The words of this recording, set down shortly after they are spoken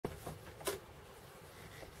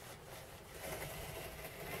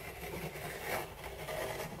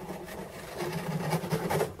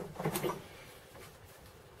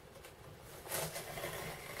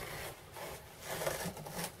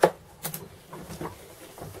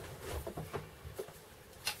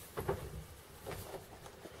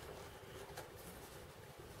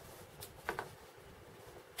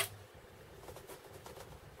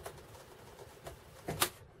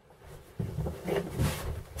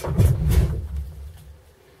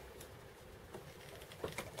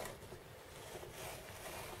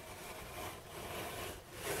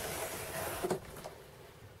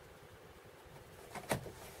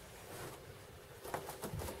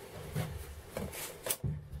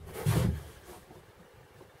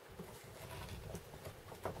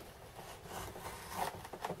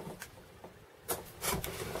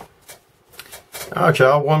Alright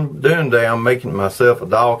y'all, what I'm doing today, I'm making myself a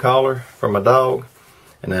dog collar for my dog.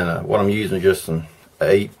 And then what I'm using is just some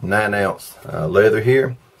 8-9 ounce leather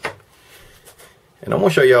here. And I'm going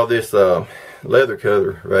to show y'all this leather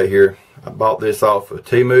cutter right here. I bought this off of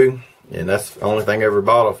Temu, and that's the only thing I ever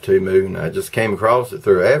bought off Temu. And I just came across it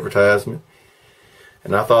through an advertisement.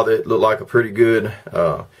 And I thought it looked like a pretty good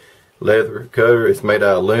leather cutter. It's made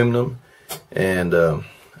out of aluminum. And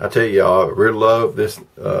I tell y'all, I really love this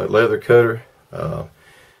leather cutter.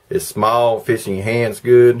 It's small, fits in your hands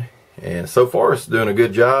good, and so far it's doing a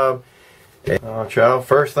good job. Alright y'all,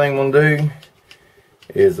 first thing I'm going to do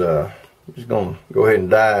is I'm just going to go ahead and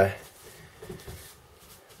dye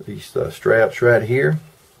these straps right here.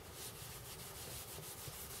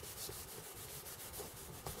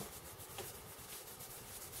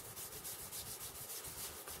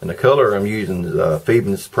 And the color I'm using is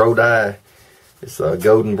Phoebus Pro Dye. It's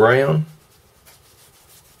golden brown.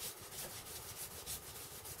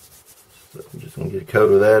 So I'm just going to get a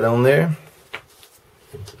coat of that on there.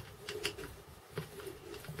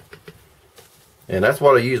 And that's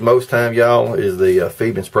what I use most time, y'all, is the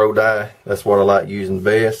Phoebus Pro Dye. That's what I like using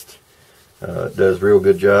best. It does a real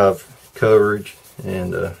good job coverage,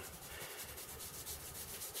 and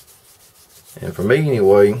for me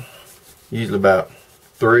anyway, usually about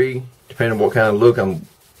 3, depending on what kind of look I'm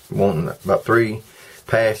wanting, about 3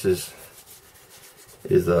 passes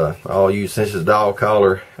is I'll use. Since it's a dog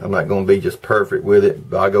collar, I'm not going to be just perfect with it,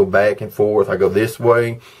 but I go back and forth. I go this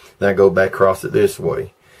way, then I go back across it this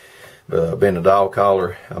way. But being a dog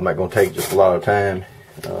collar, I'm not going to take just a lot of time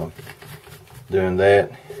doing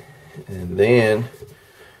that. And then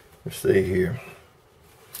let's see here,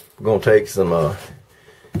 we're going to take some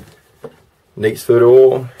neat's foot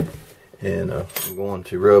oil, and I'm going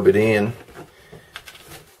to rub it in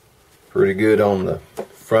pretty good on the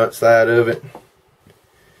front side of it.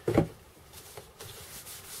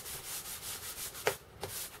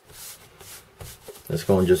 It's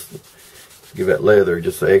going to just give that leather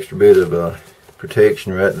just an extra bit of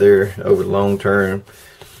protection right there over the long term.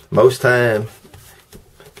 Most time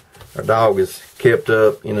our dog is kept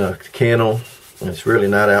up in a kennel, and it's really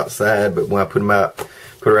not outside, but when I put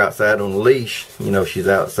her outside on the leash, you know, she's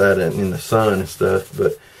outside in the sun and stuff.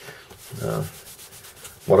 But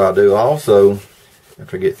what I'll do also,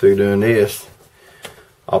 after I get through doing this,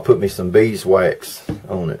 I'll put me some beeswax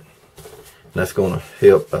on it, and that's going to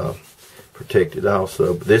help protect it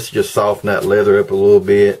also. But this just soften that leather up a little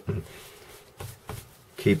bit and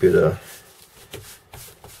keep it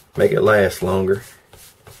make it last longer.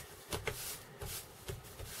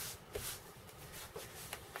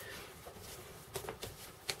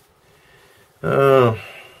 Tell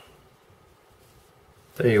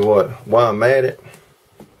you what, while I'm at it,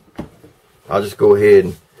 I'll just go ahead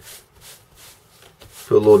and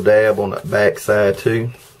put a little dab on that back side too.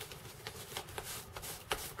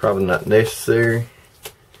 Probably not necessary.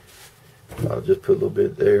 I'll just put a little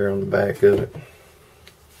bit there on the back of it.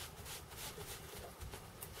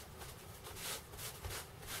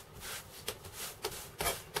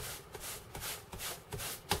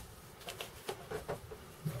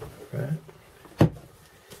 Right.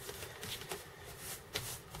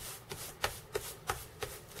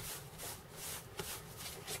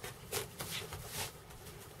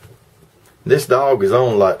 This dog is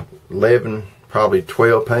on like 11, probably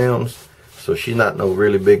 12 pounds, so she's not no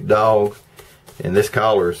really big dog, and this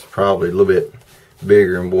collar is probably a little bit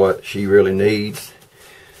bigger than what she really needs.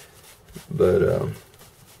 But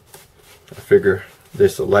I figure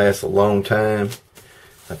this will last a long time.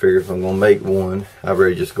 I figure if I'm gonna make one, I'd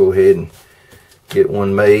rather just go ahead and get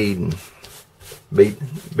one made and be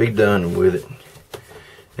done with it.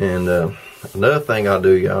 And another thing I'll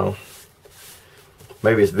do, y'all,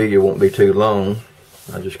 maybe this video won't be too long,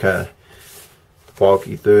 I'll just kind of walk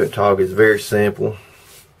you through it. Talk is very simple.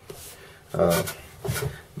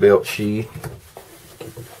 Belt sheath.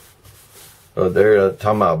 There,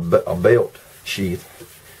 talking about a belt sheath.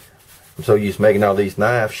 I'm so used to making all these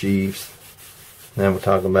knife sheaths. Now we're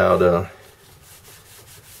talking about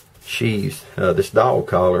sheaths. This dog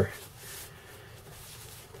collar.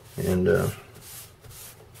 And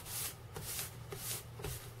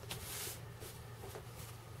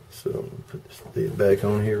so put this lid back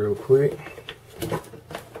on here real quick.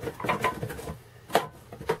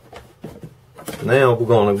 Now we're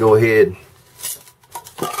going to go ahead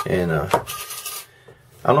and I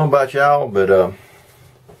don't know about y'all, but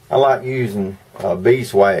I like using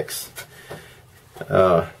beeswax.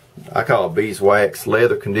 I call it beeswax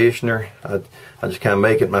leather conditioner. I just kind of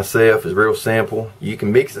make it myself. It's real simple. You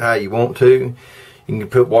can mix it how you want to. You can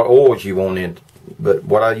put what oils you want in, but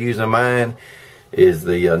what I use in mine is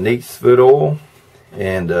the neat's foot oil,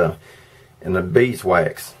 and the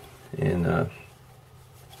beeswax, and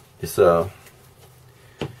it's what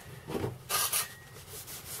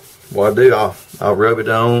I do, I'll rub it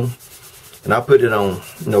on, and I put it on,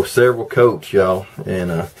 you know, several coats, y'all,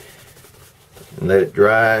 and let it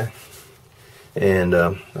dry, and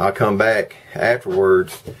I'll come back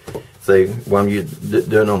afterwards, say when I'm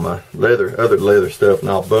doing on my other leather stuff, and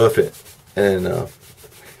I'll buff it, and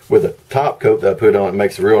with a top coat that I put on, it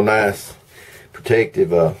makes a real nice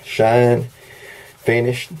protective shine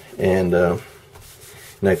finish. And now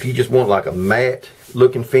if you just want like a matte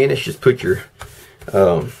looking finish, just put your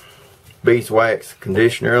beeswax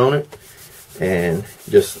conditioner on it, and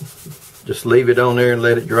just leave it on there and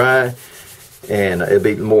let it dry, and it'll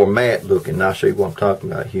be more matte looking. And I'll show you what I'm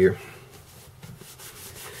talking about here.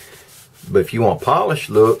 But if you want a polished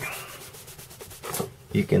look,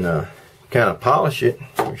 you can kind of polish it.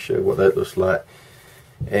 Let me show you what that looks like.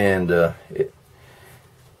 And of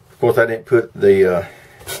course I didn't put the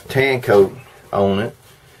tan coat on it,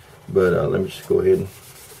 but let me just go ahead and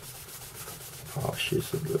polish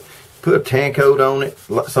this a bit. Put a tan coat on it,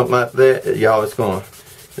 something like that, y'all. It's gonna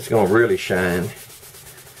really shine.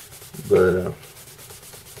 But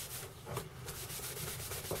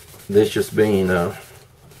this just being I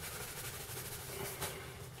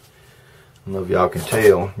don't know if y'all can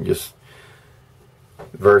tell, just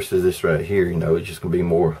versus this right here, you know, it's just gonna be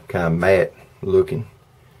more kind of matte looking.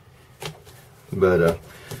 But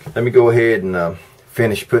let me go ahead and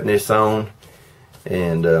finish putting this on,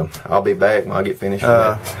 and I'll be back when I get finished.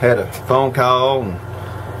 Had a phone call, and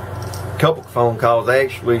a couple phone calls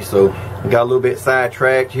actually, so I got a little bit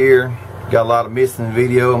sidetracked here. Got a lot of missing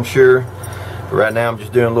video, I'm sure. But right now I'm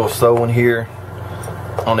just doing a little sewing here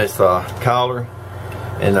on this collar.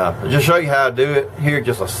 And I'll just show you how I do it here.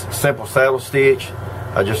 Just a simple saddle stitch.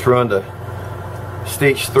 I just run the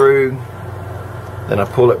stitch through, then I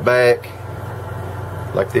pull it back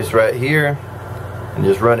like this right here, and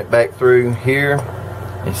just run it back through here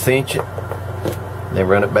and cinch it. Then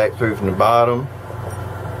run it back through from the bottom,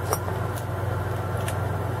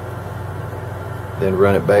 then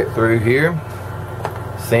run it back through here,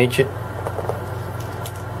 cinch it.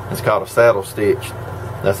 It's called a saddle stitch.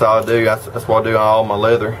 That's all I do. That's what I do on all my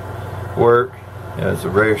leather work. You know, it's a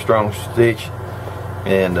very strong stitch,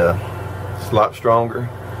 and it's a lot stronger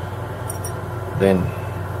than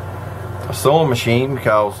a sewing machine,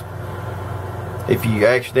 because if you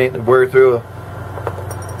accidentally wear through a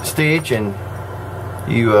stitch, and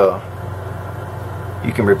you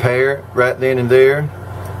can repair it right then and there.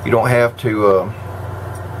 You don't have to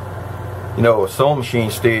you know, a sewing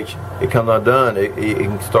machine stitch, it comes undone, it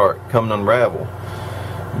can start coming unravel.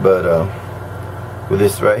 But with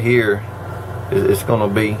this right here, it's gonna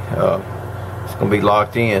be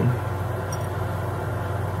locked in.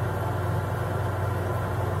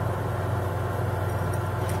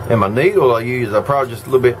 And my needle I probably just a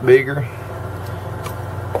little bit bigger.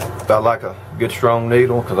 I like a good strong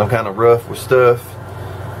needle because I'm kind of rough with stuff.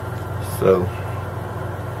 So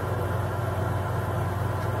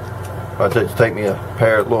I just take me a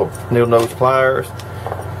pair of little needle nose pliers,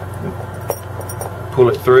 pull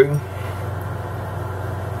it through.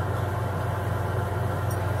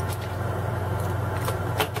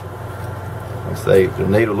 Let's say if the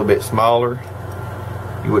needle a little bit smaller,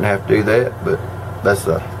 you wouldn't have to do that, but that's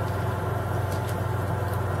a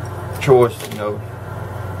choice, you know,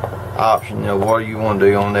 option. You know, what do you want to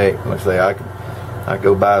do on that? Let's say I could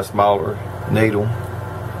go buy a smaller needle.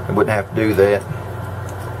 I wouldn't have to do that.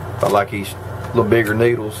 I like these little bigger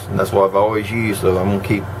needles, and that's what I've always used, so I'm gonna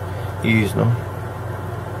keep using them.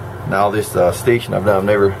 Now all this stitching I've done, I've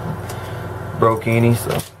never broke any,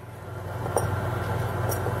 so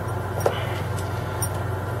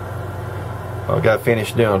I got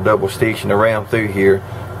finished doing double stitching around through here.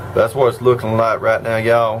 That's what it's looking like right now,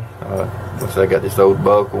 y'all. Looks like I got this old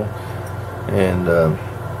buckle, and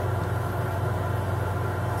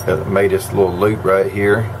made this little loop right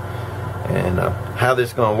here. And how this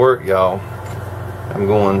is going to work, y'all, I'm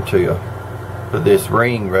going to put this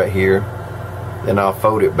ring right here, then I'll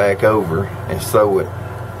fold it back over and sew it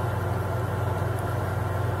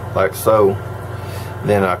like so.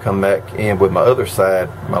 Then I'll come back in with my other side,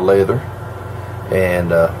 my leather,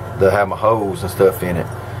 and they'll have my holes and stuff in it.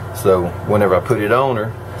 So whenever I put it on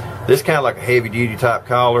her, this is kind of like a heavy duty type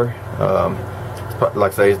collar.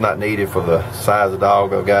 Like I say, it's not needed for the size of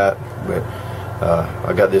dog I got, but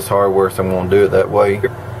I got this hardware, so I'm going to do it that way.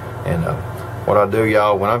 And what I do,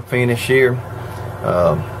 y'all, when I'm finished here,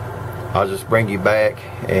 I'll just bring you back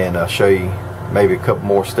and I'll show you maybe a couple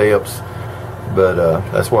more steps. But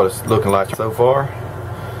that's what it's looking like so far.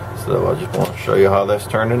 So I just want to show you how that's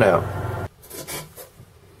turning out.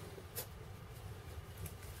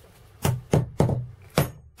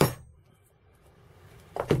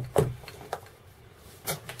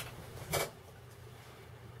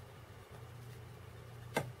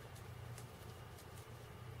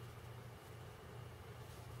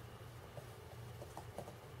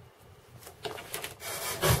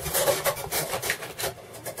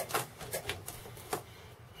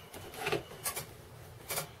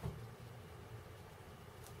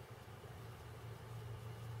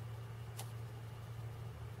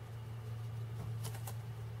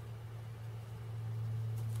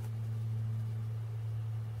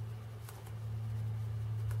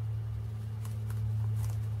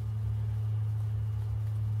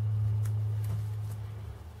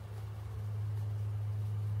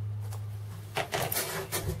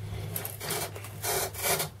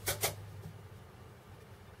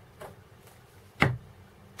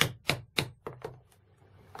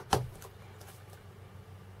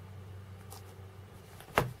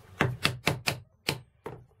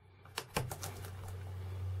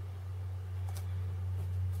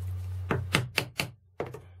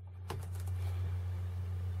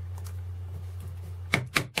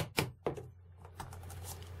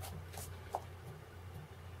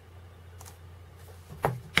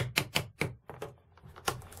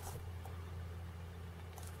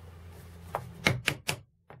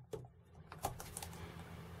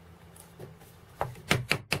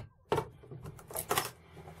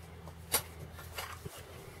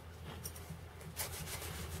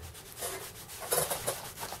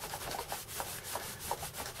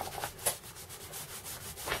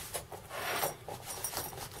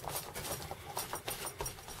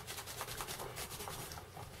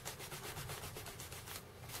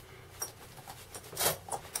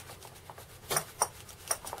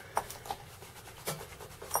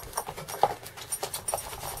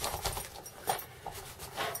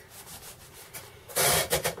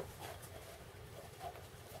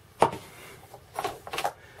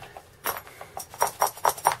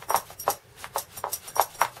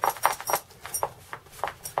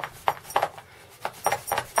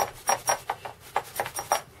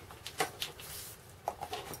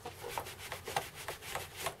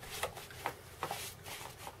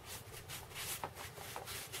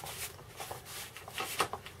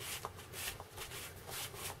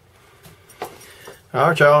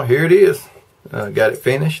 Alright y'all, here it is. Got it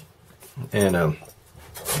finished. And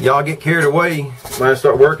y'all get carried away when I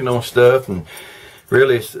start working on stuff, and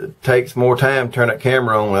really it takes more time to turn that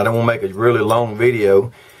camera on. I don't want to make a really long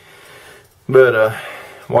video, but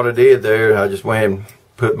what I did there, I just went and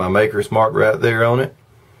put my maker's mark right there on it,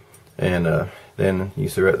 and then you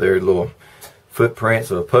see right there little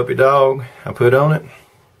footprints of a puppy dog I put on it,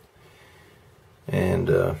 and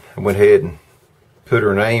I went ahead and put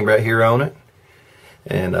her name right here on it.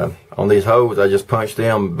 And on these holes, I just punched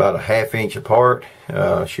them about a 1/2 inch apart.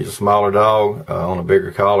 She's a smaller dog. On a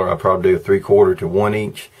bigger collar, I probably do a 3/4 to 1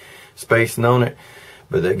 inch spacing on it,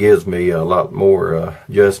 but that gives me a lot more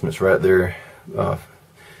adjustments right there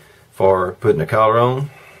for putting the collar on.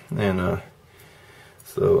 And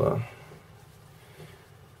so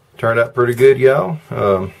turned out pretty good, y'all.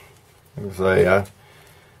 Like I say,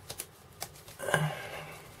 I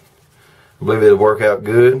believe it'll work out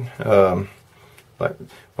good. Like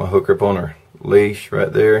I'll hook her up on her leash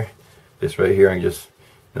right there. This right here, I can just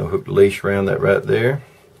hook the leash around that right there,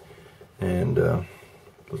 and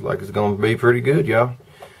looks like it's going to be pretty good, y'all.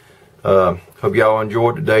 Hope y'all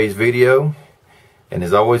enjoyed today's video, and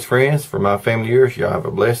as always, friends, for my family years, y'all have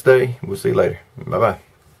a blessed day. We'll see you later. Bye bye.